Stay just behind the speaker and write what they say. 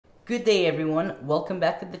Good day everyone, welcome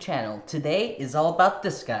back to the channel. Today is all about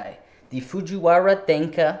this guy, the Fujiwara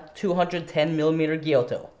Denka 210mm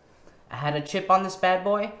Gyuto. I had a chip on this bad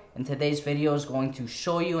boy, and today's video is going to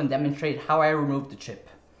show you and demonstrate how I removed the chip.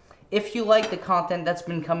 If you like the content that's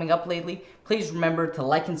been coming up lately, please remember to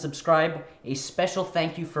like and subscribe. A special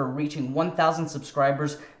thank you for reaching 1,000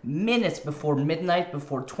 subscribers minutes before midnight,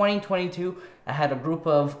 before 2022. I had a group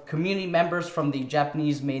of community members from the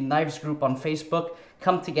Japanese Made Knives group on Facebook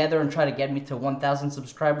come together and try to get me to 1,000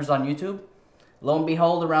 subscribers on YouTube. Lo and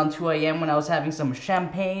behold, around 2 a.m. when I was having some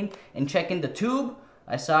champagne and checking the tube,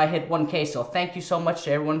 I saw I hit 1K, so thank you so much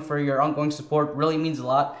to everyone for your ongoing support. Really means a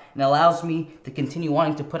lot and allows me to continue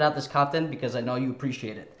wanting to put out this content because I know you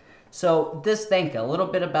appreciate it. So this Denka, a little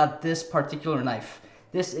bit about this particular knife.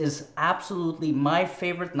 This is absolutely my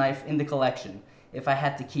favorite knife in the collection. If I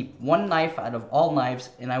had to keep one knife out of all knives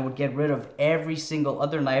and I would get rid of every single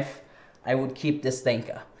other knife, I would keep this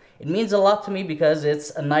Denka. It means a lot to me because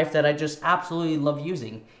it's a knife that I just absolutely love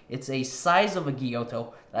using. It's a size of a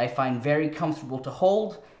Gyuto that I find very comfortable to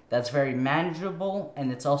hold, that's very manageable,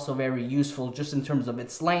 and it's also very useful just in terms of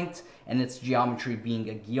its length and its geometry being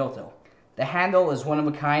a Gyuto. The handle is one of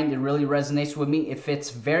a kind. It really resonates with me. It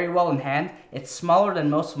fits very well in hand. It's smaller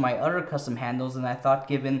than most of my other custom handles, and I thought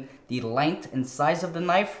given the length and size of the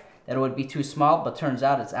knife that it would be too small, but turns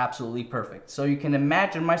out it's absolutely perfect. So you can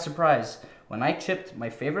imagine my surprise when I chipped my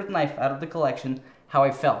favorite knife out of the collection, how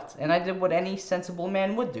I felt. And I did what any sensible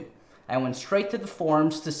man would do. I went straight to the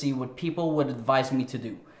forums to see what people would advise me to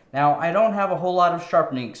do. Now, I don't have a whole lot of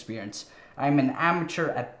sharpening experience. I'm an amateur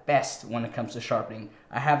at best when it comes to sharpening.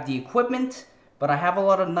 I have the equipment, but I have a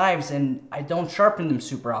lot of knives and I don't sharpen them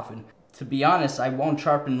super often. To be honest, I won't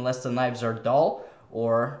sharpen unless the knives are dull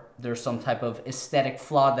or there's some type of aesthetic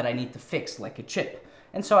flaw that I need to fix, like a chip.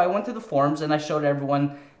 And so I went to the forums and I showed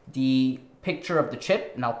everyone the picture of the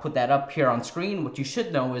chip, and I'll put that up here on screen. What you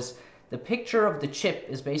should know is the picture of the chip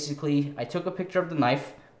is basically, I took a picture of the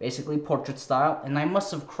knife, basically portrait style, and I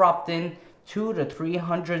must have cropped in 200 to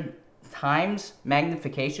 300 times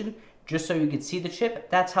magnification just so you could see the chip.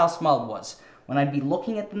 That's how small it was. When I'd be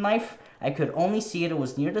looking at the knife, I could only see it. It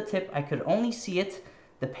was near the tip. I could only see it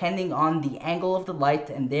depending on the angle of the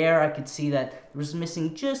light, and there I could see that it was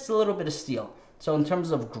missing just a little bit of steel. So in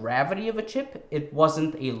terms of gravity of a chip, it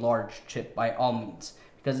wasn't a large chip by all means.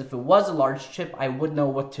 Because if it was a large chip, I would know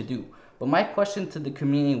what to do. But my question to the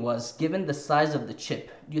community was, given the size of the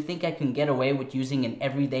chip, do you think I can get away with using an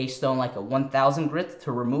everyday stone like a 1000 grit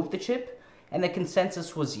to remove the chip? And the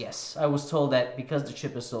consensus was yes. I was told that because the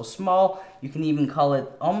chip is so small, you can even call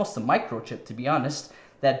it almost a microchip, to be honest,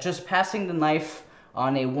 that just passing the knife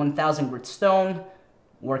on a 1000 grit stone,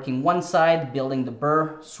 working one side, building the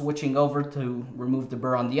burr, switching over to remove the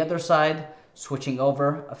burr on the other side, switching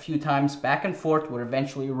over a few times back and forth would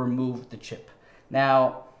eventually remove the chip.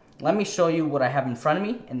 Now, let me show you what I have in front of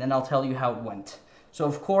me, and then I'll tell you how it went. So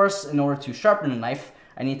of course, in order to sharpen a knife,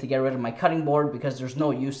 I need to get rid of my cutting board because there's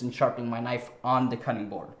no use in sharpening my knife on the cutting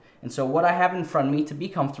board. And so what I have in front of me to be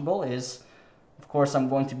comfortable is, of course, I'm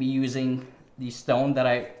going to be using the stone that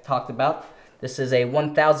I talked about. This is a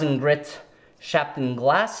 1000 grit Shapton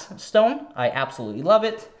Glass stone. I absolutely love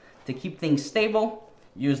it. To keep things stable,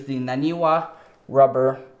 use the Naniwa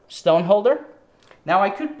rubber stone holder. Now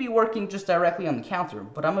I could be working just directly on the counter,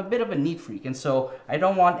 but I'm a bit of a neat freak, and so I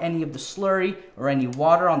don't want any of the slurry or any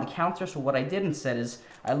water on the counter. So what I did instead is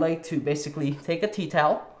I like to basically take a tea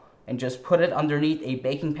towel and just put it underneath a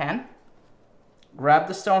baking pan, grab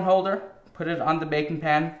the stone holder, put it on the baking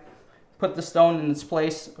pan, put the stone in its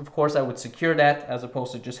place. Of course, I would secure that as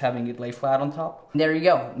opposed to just having it lay flat on top. And there you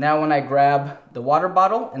go. Now when I grab the water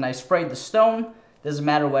bottle and I spray the stone, doesn't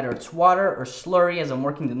matter whether it's water or slurry as I'm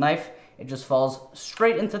working the knife, it just falls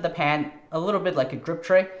straight into the pan, a little bit like a drip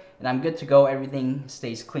tray, and I'm good to go. Everything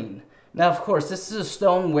stays clean. Now, of course, this is a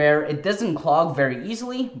stone where it doesn't clog very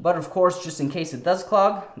easily, but of course, just in case it does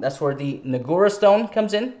clog, that's where the Nagura stone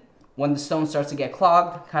comes in. When the stone starts to get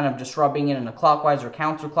clogged, kind of just rubbing it in a clockwise or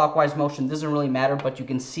counterclockwise motion doesn't really matter, but you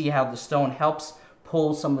can see how the stone helps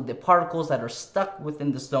pull some of the particles that are stuck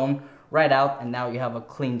within the stone right out, and now you have a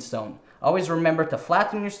clean stone. Always remember to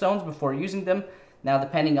flatten your stones before using them. Now,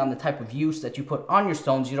 depending on the type of use that you put on your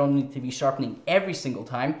stones, you don't need to be sharpening every single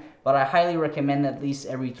time, but I highly recommend at least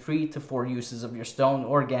every 3 to 4 uses of your stone,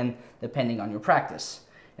 or again, depending on your practice.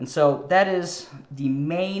 And so that is the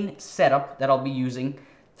main setup that I'll be using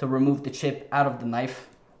to remove the chip out of the knife.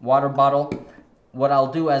 Water bottle. What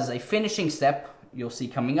I'll do as a finishing step, you'll see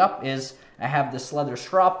coming up, is I have this leather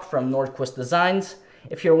strap from Nordquist Designs.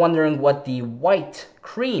 If you're wondering what the white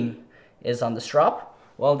cream is on the strap,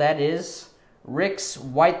 well, that is Rick's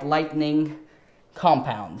White Lightning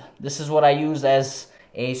compound. This is what I use as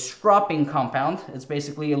a stropping compound. It's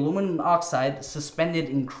basically aluminum oxide suspended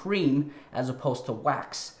in cream as opposed to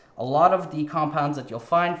wax. A lot of the compounds that you'll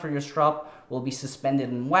find for your strop will be suspended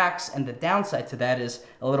in wax, and the downside to that is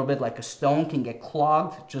a little bit like a stone can get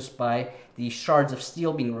clogged just by the shards of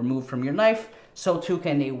steel being removed from your knife. So too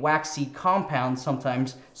can a waxy compound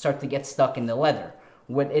sometimes start to get stuck in the leather.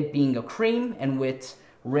 With it being a cream and with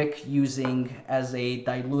Rick using as a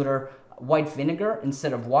diluter white vinegar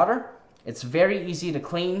instead of water, it's very easy to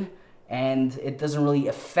clean, and it doesn't really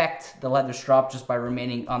affect the leather strop just by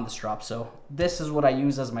remaining on the strop. So this is what I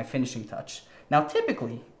use as my finishing touch. Now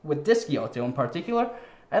typically, with this Gyuto in particular,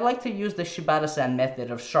 I like to use the Shibata-san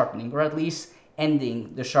method of sharpening, or at least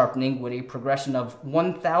ending the sharpening with a progression of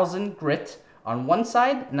 1000 grit on one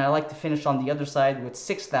side, and I like to finish on the other side with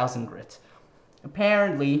 6000 grit.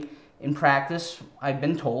 Apparently, in practice, I've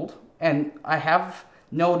been told, and I have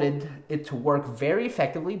noted it to work very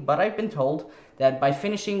effectively, but I've been told that by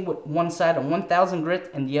finishing with one side on 1000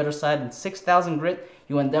 grit and the other side on 6000 grit,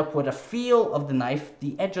 you end up with a feel of the knife,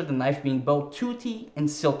 the edge of the knife being both toothy and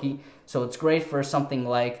silky. So it's great for something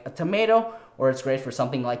like a tomato, or it's great for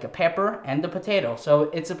something like a pepper and a potato. So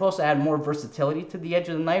it's supposed to add more versatility to the edge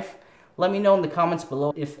of the knife. Let me know in the comments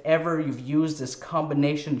below if ever you've used this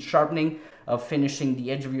combination sharpening of finishing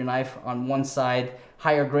the edge of your knife on one side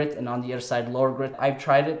higher grit and on the other side lower grit. I've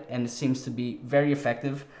tried it and it seems to be very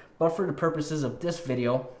effective. But for the purposes of this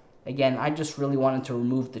video, again, I just really wanted to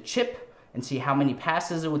remove the chip and see how many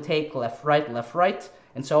passes it would take, left, right.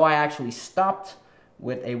 And so I actually stopped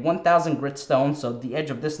with a 1000 grit stone. So the edge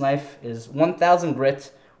of this knife is 1000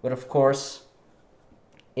 grit, with of course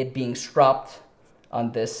it being stropped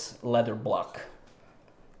on this leather block.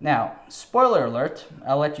 Now, spoiler alert,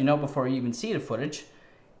 I'll let you know before you even see the footage.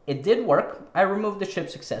 It did work. I removed the chip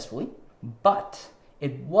successfully, but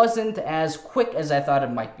it wasn't as quick as I thought it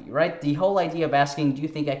might be, right? The whole idea of asking, do you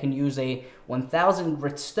think I can use a 1000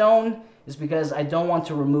 grit stone, is because I don't want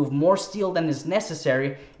to remove more steel than is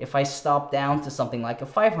necessary if I stop down to something like a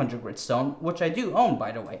 500 grit stone, which I do own,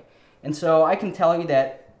 by the way. And so I can tell you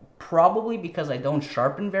that probably because I don't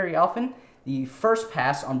sharpen very often, the first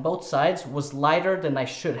pass on both sides was lighter than I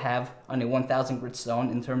should have on a 1000 grit stone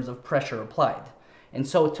in terms of pressure applied. And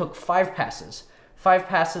so it took 5 passes. 5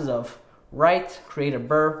 passes of right, create a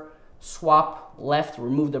burr, swap, left,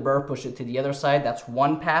 remove the burr, push it to the other side. That's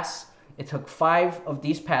 1 pass. It took 5 of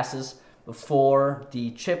these passes before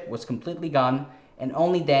the chip was completely gone, and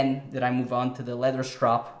only then did I move on to the leather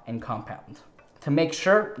strop and compound. To make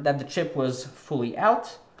sure that the chip was fully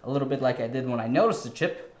out, a little bit like I did when I noticed the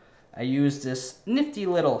chip, I used this nifty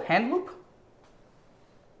little hand loop.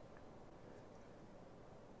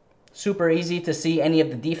 Super easy to see any of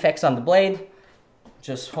the defects on the blade.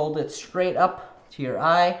 Just hold it straight up to your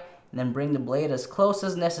eye and then bring the blade as close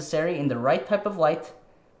as necessary in the right type of light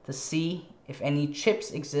to see if any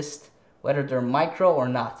chips exist, whether they're micro or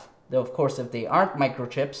not. Though of course if they aren't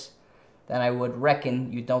microchips, then I would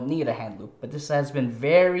reckon you don't need a hand loop. But this has been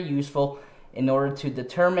very useful in order to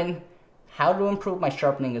determine how to improve my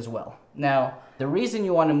sharpening as well. Now, the reason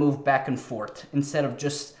you want to move back and forth instead of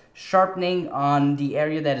just sharpening on the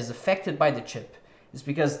area that is affected by the chip is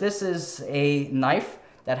because this is a knife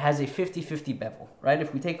that has a 50-50 bevel, right?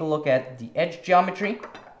 If we take a look at the edge geometry,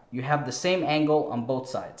 you have the same angle on both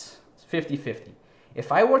sides. It's 50-50.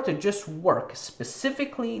 If I were to just work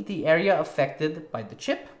specifically the area affected by the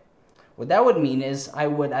chip, what that would mean is I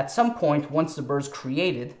would at some point, once the burr is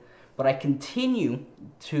created, but I continue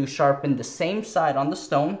to sharpen the same side on the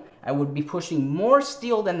stone, I would be pushing more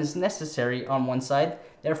steel than is necessary on one side,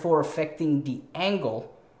 therefore affecting the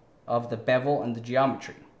angle of the bevel and the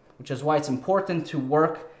geometry, which is why it's important to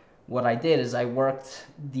work. What I did is I worked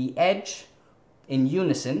the edge in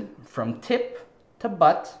unison from tip to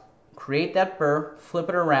butt, create that burr, flip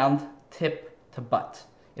it around, tip to butt.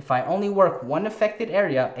 If I only work one affected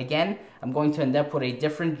area, again, I'm going to end up with a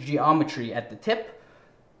different geometry at the tip,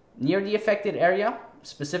 near the affected area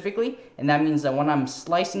specifically, and that means that when I'm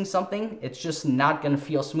slicing something, it's just not going to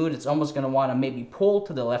feel smooth. It's almost going to want to maybe pull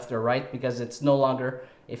to the left or right because it's no longer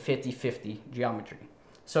a 50-50 geometry.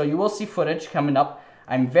 So you will see footage coming up.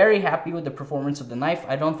 I'm very happy with the performance of the knife.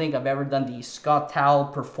 I don't think I've ever done the Scott Towel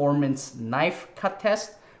performance knife cut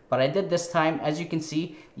test, but I did this time. As you can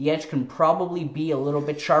see, the edge can probably be a little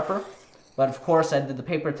bit sharper, but of course I did the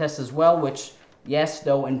paper test as well, which yes,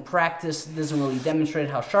 though in practice it doesn't really demonstrate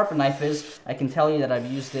how sharp a knife is, I can tell you that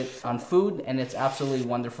I've used it on food and it's absolutely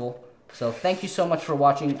wonderful. So thank you so much for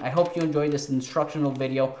watching. I hope you enjoyed this instructional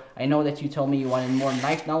video. I know that you told me you wanted more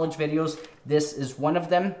knife knowledge videos. This is one of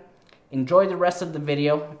them. Enjoy the rest of the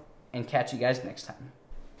video and catch you guys next time.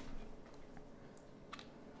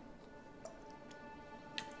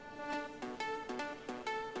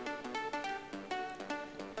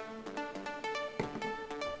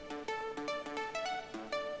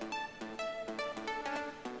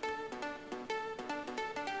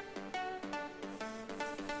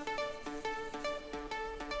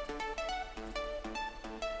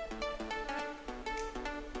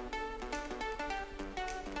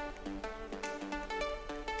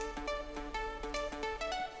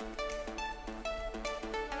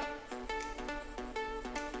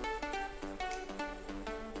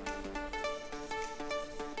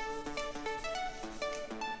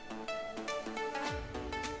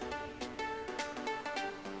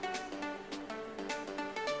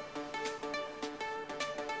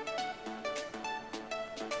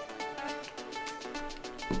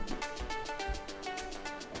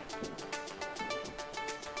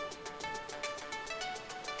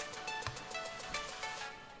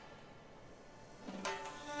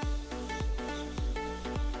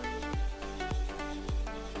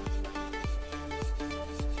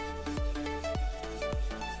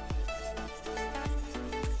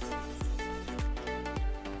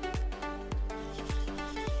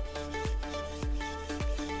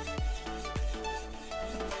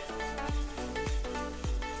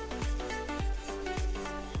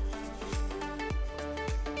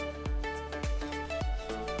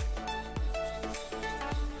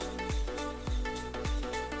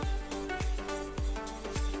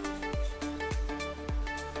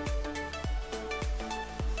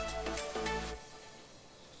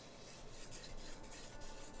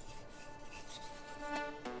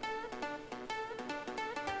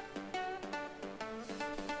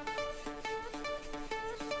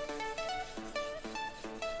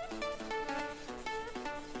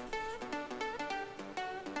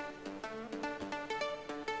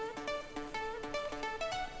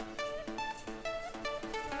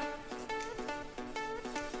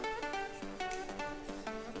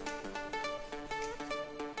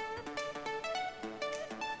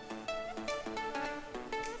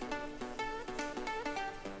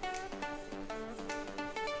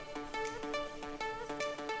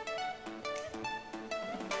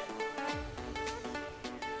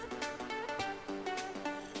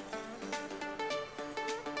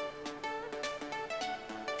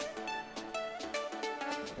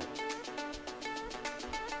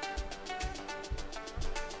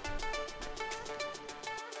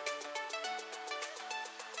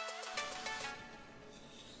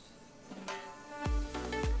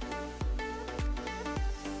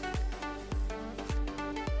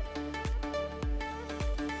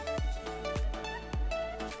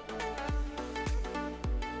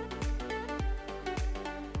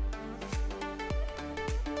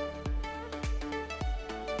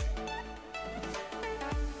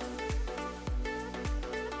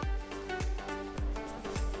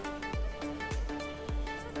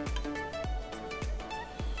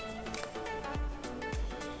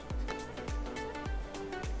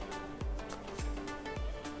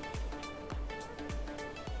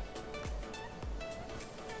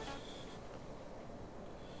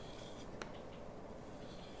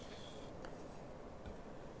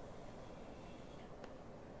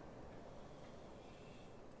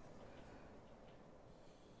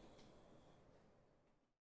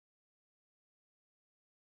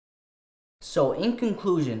 So in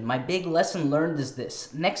conclusion, my big lesson learned is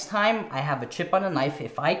this. Next time I have a chip on a knife,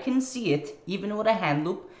 if I can see it, even with a hand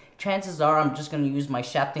loop, chances are I'm just going to use my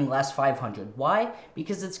Shapton Glass 500. Why?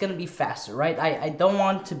 Because it's going to be faster, right? I don't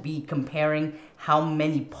want to be comparing how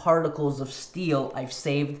many particles of steel I've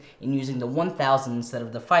saved in using the 1000 instead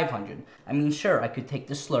of the 500. I mean, sure, I could take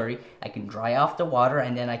the slurry, I can dry off the water,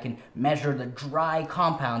 and then I can measure the dry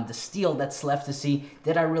compound, the steel that's left, to see,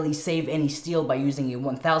 did I really save any steel by using a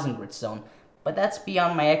 1000 grit stone? But that's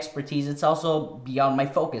beyond my expertise. It's also beyond my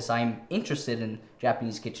focus. I'm interested in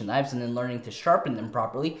Japanese kitchen knives and in learning to sharpen them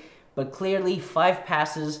properly, but clearly 5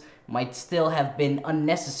 passes might still have been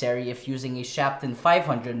unnecessary if using a Shapton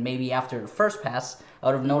 500. Maybe after the first pass, I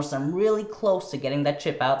would have noticed I'm really close to getting that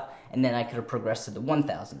chip out, and then I could have progressed to the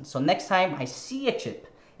 1000. So next time I see a chip,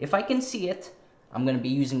 if I can see it, I'm going to be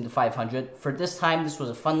using the 500. For this time, this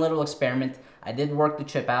was a fun little experiment. I did work the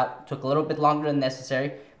chip out. Took a little bit longer than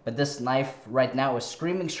necessary, but this knife right now is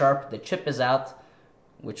screaming sharp. The chip is out,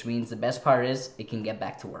 which means the best part is it can get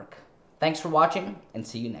back to work. Thanks for watching, and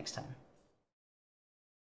see you next time.